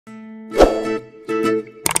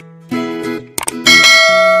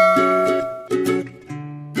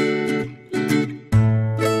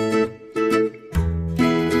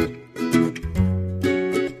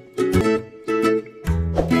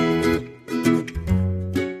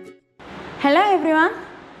Hello everyone,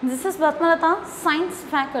 this is Vatmalata, Science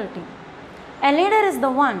Faculty. A leader is the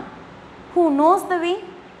one who knows the way,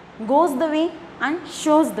 goes the way and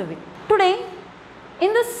shows the way. Today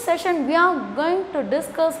in this session we are going to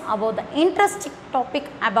discuss about the interesting topic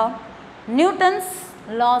about Newton's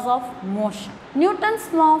laws of motion.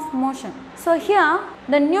 Newton's law of motion. So here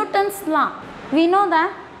the Newton's law, we know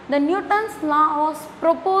that the Newton's law was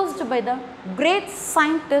proposed by the great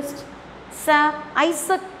scientist Sir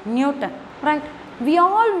Isaac Newton. Right, we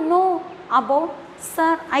all know about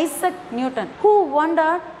Sir Isaac Newton, who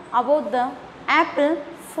wondered about the apple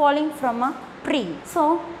falling from a tree.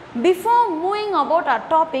 So before moving about our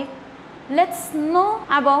topic, let's know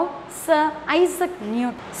about Sir Isaac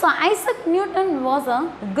Newton. So Isaac Newton was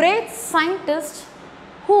a great scientist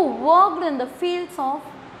who worked in the fields of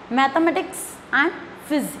mathematics and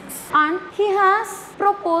physics, and he has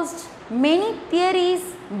proposed many theories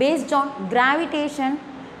based on gravitation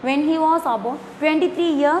when he was about 23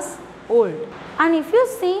 years old. And if you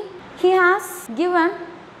see, he has given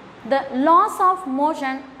the laws of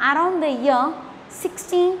motion around the year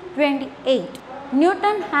 1628.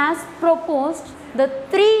 Newton has proposed the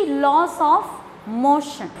 3 laws of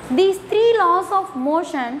motion. These 3 laws of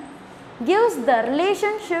motion gives the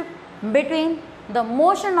relationship between the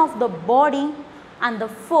motion of the body and the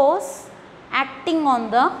force acting on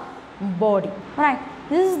the body. Right.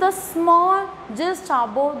 This is the small gist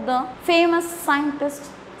about the famous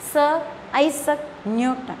scientist Sir Isaac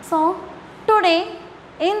Newton. So today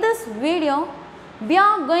in this video we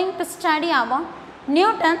are going to study about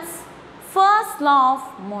Newton's first law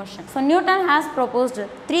of motion. So Newton has proposed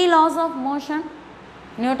 3 laws of motion: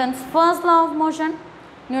 Newton's first law of motion,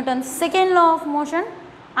 Newton's second law of motion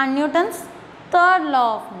and Newton's third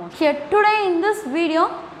law of motion. Here today in this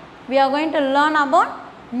video we are going to learn about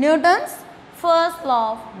Newton's first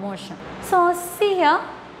law of motion. So see here,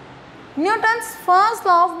 Newton's first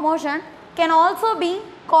law of motion can also be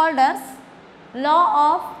called as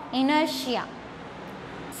law of inertia.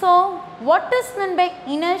 So what is meant by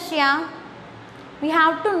inertia? We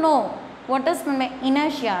have to know what is meant by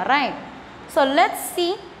inertia, right? So let's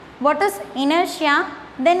see what is inertia,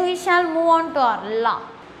 then we shall move on to our law.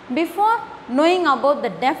 Before knowing about the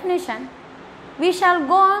definition, we shall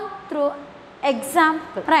go on through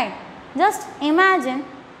example, right? Just imagine,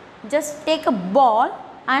 just take a ball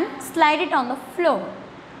and slide it on the floor.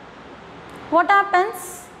 What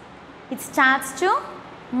happens? It starts to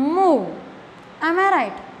move. Am I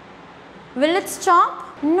right? Will it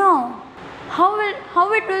stop? No. How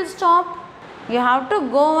it will stop? You have to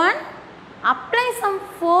go and apply some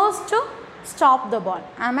force to stop the ball.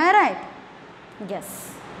 Am I right?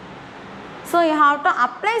 Yes. So you have to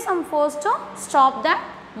apply some force to stop that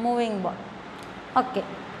moving ball. Okay.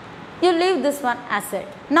 You leave this one aside.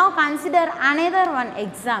 Now consider another one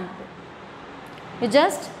example. You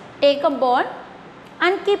just take a ball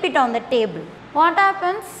and keep it on the table. What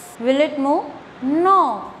happens? Will it move?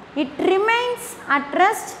 No. It remains at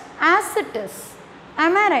rest as it is.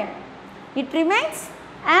 Am I right? It remains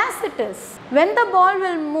as it is. When the ball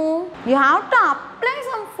will move, you have to apply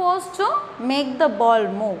some force to make the ball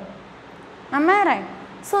move. Am I right?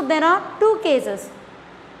 So there are 2 cases.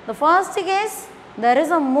 The first case, there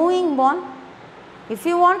is a moving ball. If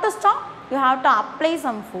you want to stop, you have to apply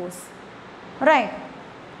some force. Right.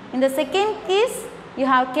 In the second case, you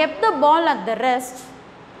have kept the ball at the rest,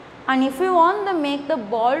 and if you want to make the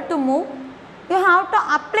ball to move, you have to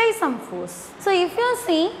apply some force. So if you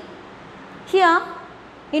see here,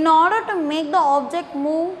 in order to make the object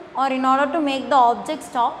move or in order to make the object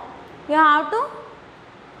stop, you have to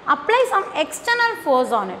apply some external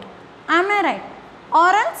force on it. Am I right? Or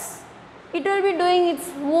else it will be doing its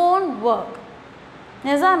own work.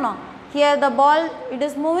 Yes or no? Here the ball, it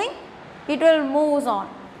is moving, it will move on.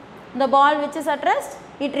 The ball which is at rest,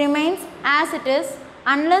 it remains as it is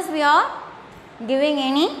unless we are giving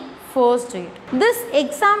any force to it. This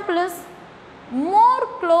example is more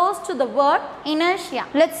close to the word inertia.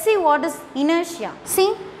 Let's see what is inertia.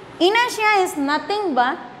 See, inertia is nothing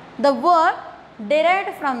but the word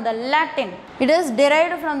derived from the Latin. It is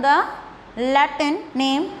derived from the Latin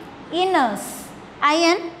name iners,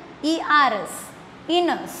 I-N-E-R-S,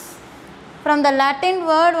 iners. From the Latin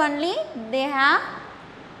word only they have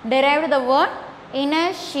derived the word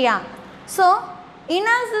inertia. So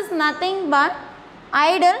iners is nothing but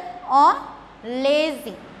idle or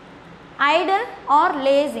lazy. Idle or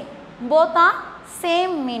lazy, both are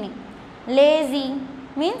same meaning. Lazy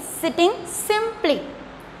means sitting simply.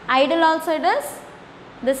 Idle also it is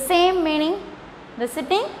the same meaning, the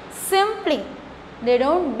sitting simply. They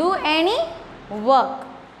don't do any work.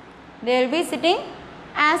 They will be sitting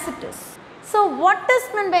as it is. So what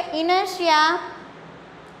is meant by inertia?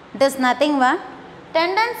 It is nothing but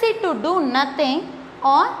tendency to do nothing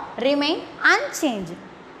or remain unchanged.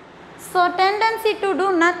 So tendency to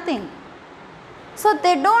do nothing. So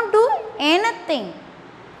they don't do anything.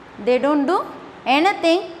 They don't do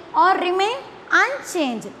anything or remain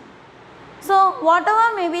unchanged. So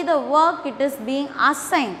whatever may be the work it is being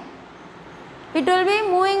assigned, it will be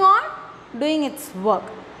moving on doing its work.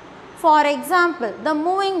 For example, the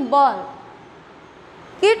moving ball,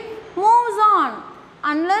 it moves on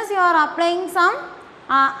unless you are applying some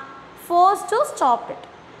force to stop it.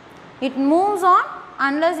 It moves on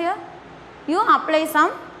unless you apply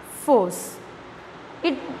some force.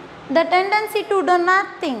 The tendency to do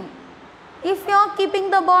nothing. If you are keeping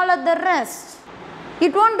the ball at the rest,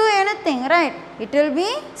 it won't do anything, right? It will be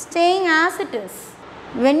staying as it is.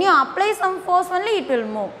 When you apply some force only, it will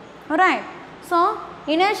move, right? So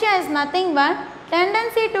inertia is nothing but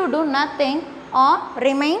tendency to do nothing or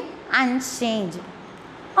remain unchanged.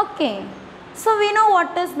 Okay, so we know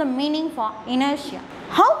what is the meaning for inertia.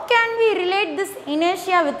 How can we relate this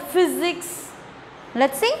inertia with physics?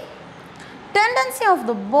 Let's see. Tendency of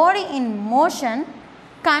the body in motion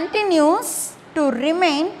continues to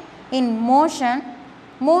remain in motion,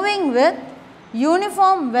 moving with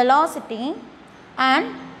uniform velocity,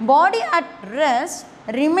 and body at rest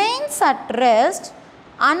remains at rest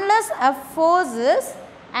unless a force is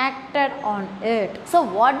acted on it. So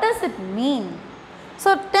what does it mean?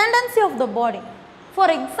 So tendency of the body. For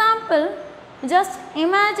example, just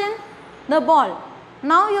imagine the ball.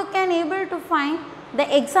 Now you can able to find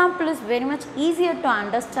the example is very much easier to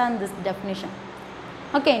understand this definition.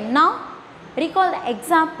 Okay, now recall the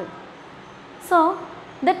example. So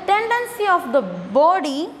the tendency of the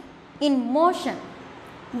body in motion.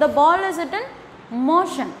 The ball is in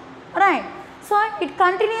motion, right? So it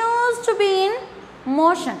continues to be in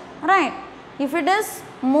motion, right? If it is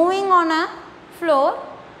moving on a floor,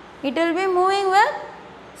 it will be moving with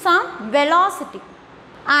some velocity,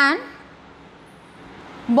 and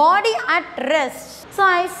body at rest. So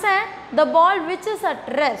I said the ball which is at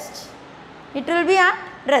rest, it will be at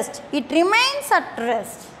rest. It remains at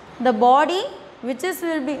rest. The body which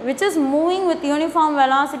is moving with uniform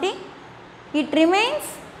velocity, it remains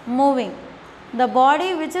moving. The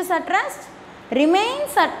body which is at rest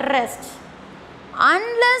remains at rest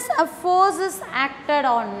unless a force is acted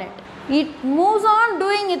on it. It moves on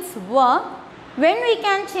doing its work. When we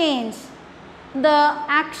can change the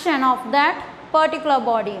action of that particular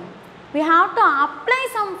body, we have to apply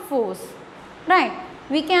some force, right?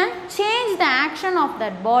 We can change the action of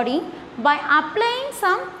that body by applying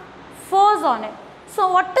some force on it.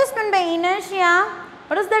 So what is meant by inertia?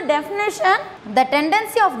 What is the definition? The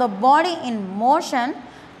tendency of the body in motion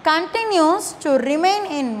continues to remain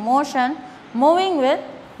in motion, moving with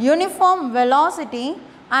uniform velocity,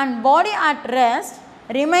 and body at rest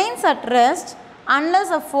remains at rest unless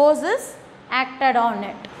a force is acted on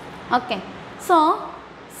it. Okay, so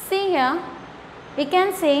see here, we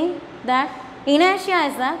can say that inertia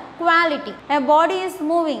is a quality. A body is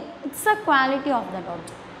moving, it's a quality of that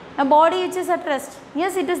object. A body which is at rest,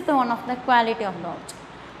 yes, it is the one of the quality of the object,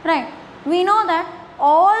 right? We know that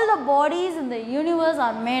all the bodies in the universe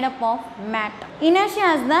are made up of matter.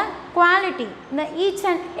 Inertia is the quality. Each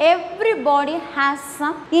and every body has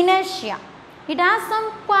some inertia. It has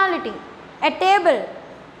some quality. A table,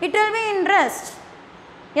 it will be in rest.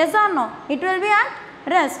 Yes or no? It will be at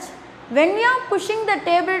rest. When we are pushing the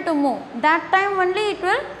table to move, that time only it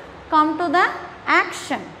will come to the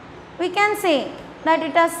action. We can say that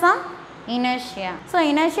it has some inertia. So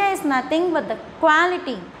inertia is nothing but the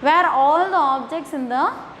quality where all the objects in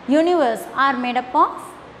the universe are made up of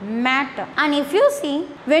matter. And if you see,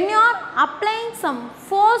 when you are applying some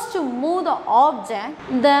force to move the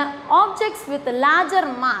objects with larger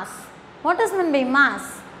mass, what is meant by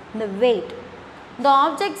mass? The weight. The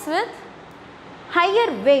objects with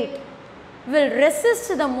higher weight will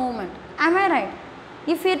resist the movement. Am I right?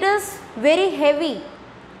 If it is very heavy,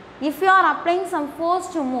 if you are applying some force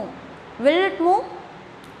to move, will it move?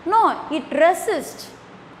 No, it resists,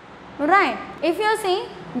 right? If you see,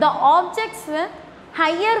 the objects with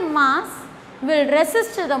higher mass will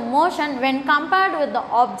resist the motion when compared with the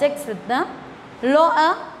objects with the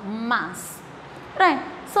lower mass, right?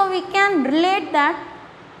 So we can relate that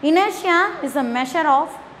inertia is a measure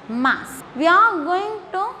of mass. We are going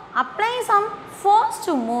to apply some force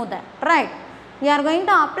to move that, right? We are going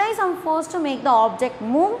to apply some force to make the object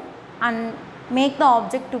move and make the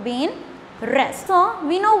object to be in rest. So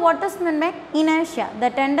we know what is meant by inertia. The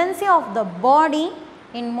tendency of the body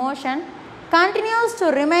in motion continues to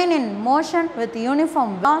remain in motion with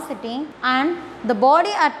uniform velocity, and the body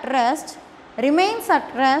at rest remains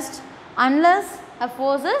at rest unless a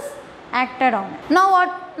force is acted on it.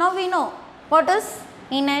 Now we know what is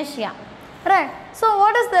inertia, right? So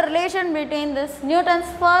what is the relation between this Newton's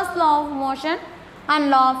first law of motion and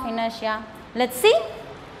law of inertia? Let's see.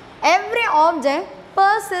 Every object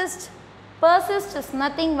persists is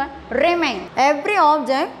nothing but remain. Every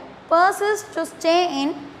object persists to stay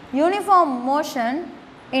in uniform motion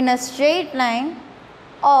in a straight line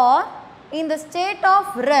or in the state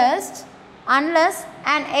of rest unless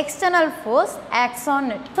an external force acts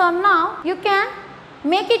on it. So now you can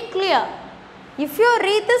make it clear. If you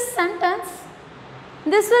read this sentence,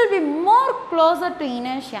 this will be more closer to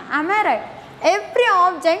inertia. Am I right? Every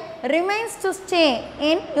object remains to stay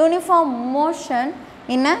in uniform motion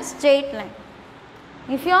in a straight line.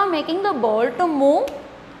 If you are making the ball to move,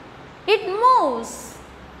 it moves,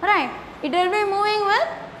 right? It will be moving with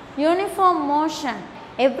uniform motion.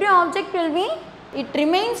 Every object will be, it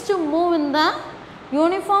remains to move in the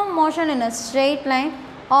uniform motion in a straight line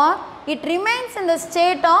or it remains in the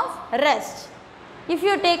state of rest. If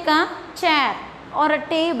you take a chair or a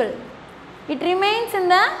table, it remains in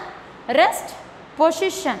the rest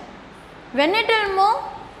position. When it will move,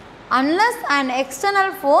 unless an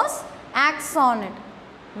external force acts on it.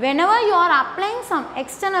 Whenever you are applying some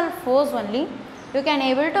external force only, you can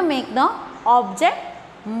able to make the object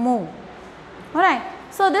move. Alright.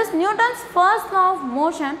 So this Newton's first law of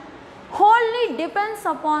motion wholly depends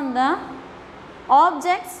upon the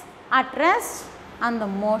objects at rest and the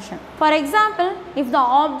motion. For example, if the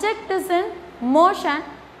object is in motion,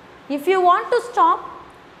 if you want to stop,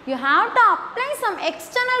 you have to apply some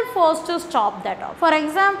external force to stop that object. For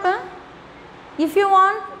example,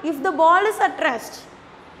 if the ball is at rest,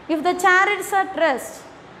 if the chair is at rest,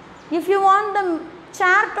 if you want the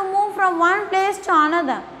chair to move from one place to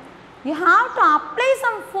another, you have to apply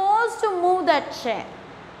some force to move that chair.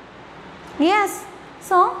 Yes.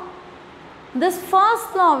 So this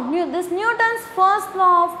Newton's first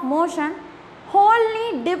law of motion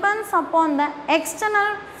wholly depends upon the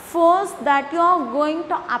external force that you are going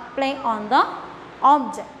to apply on the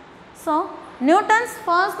object. So Newton's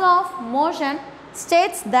first law of motion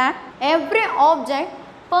states that every object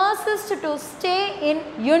persists to stay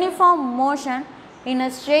in uniform motion in a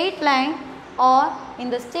straight line or in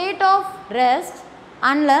the state of rest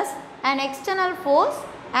unless an external force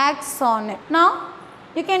acts on it. Now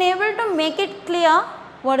you can able to make it clear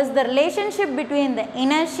what is the relationship between the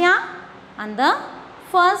inertia and the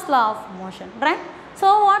first law of motion, right?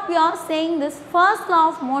 So what we are saying, this first law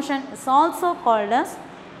of motion is also called as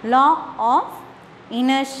law of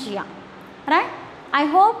inertia, right? I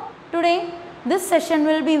hope today this session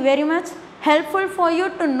will be very much helpful for you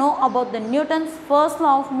to know about the Newton's first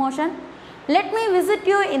law of motion. Let me visit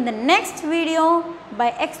you in the next video by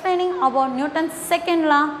explaining about Newton's second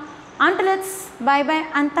law. Until it's bye bye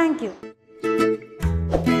and thank you.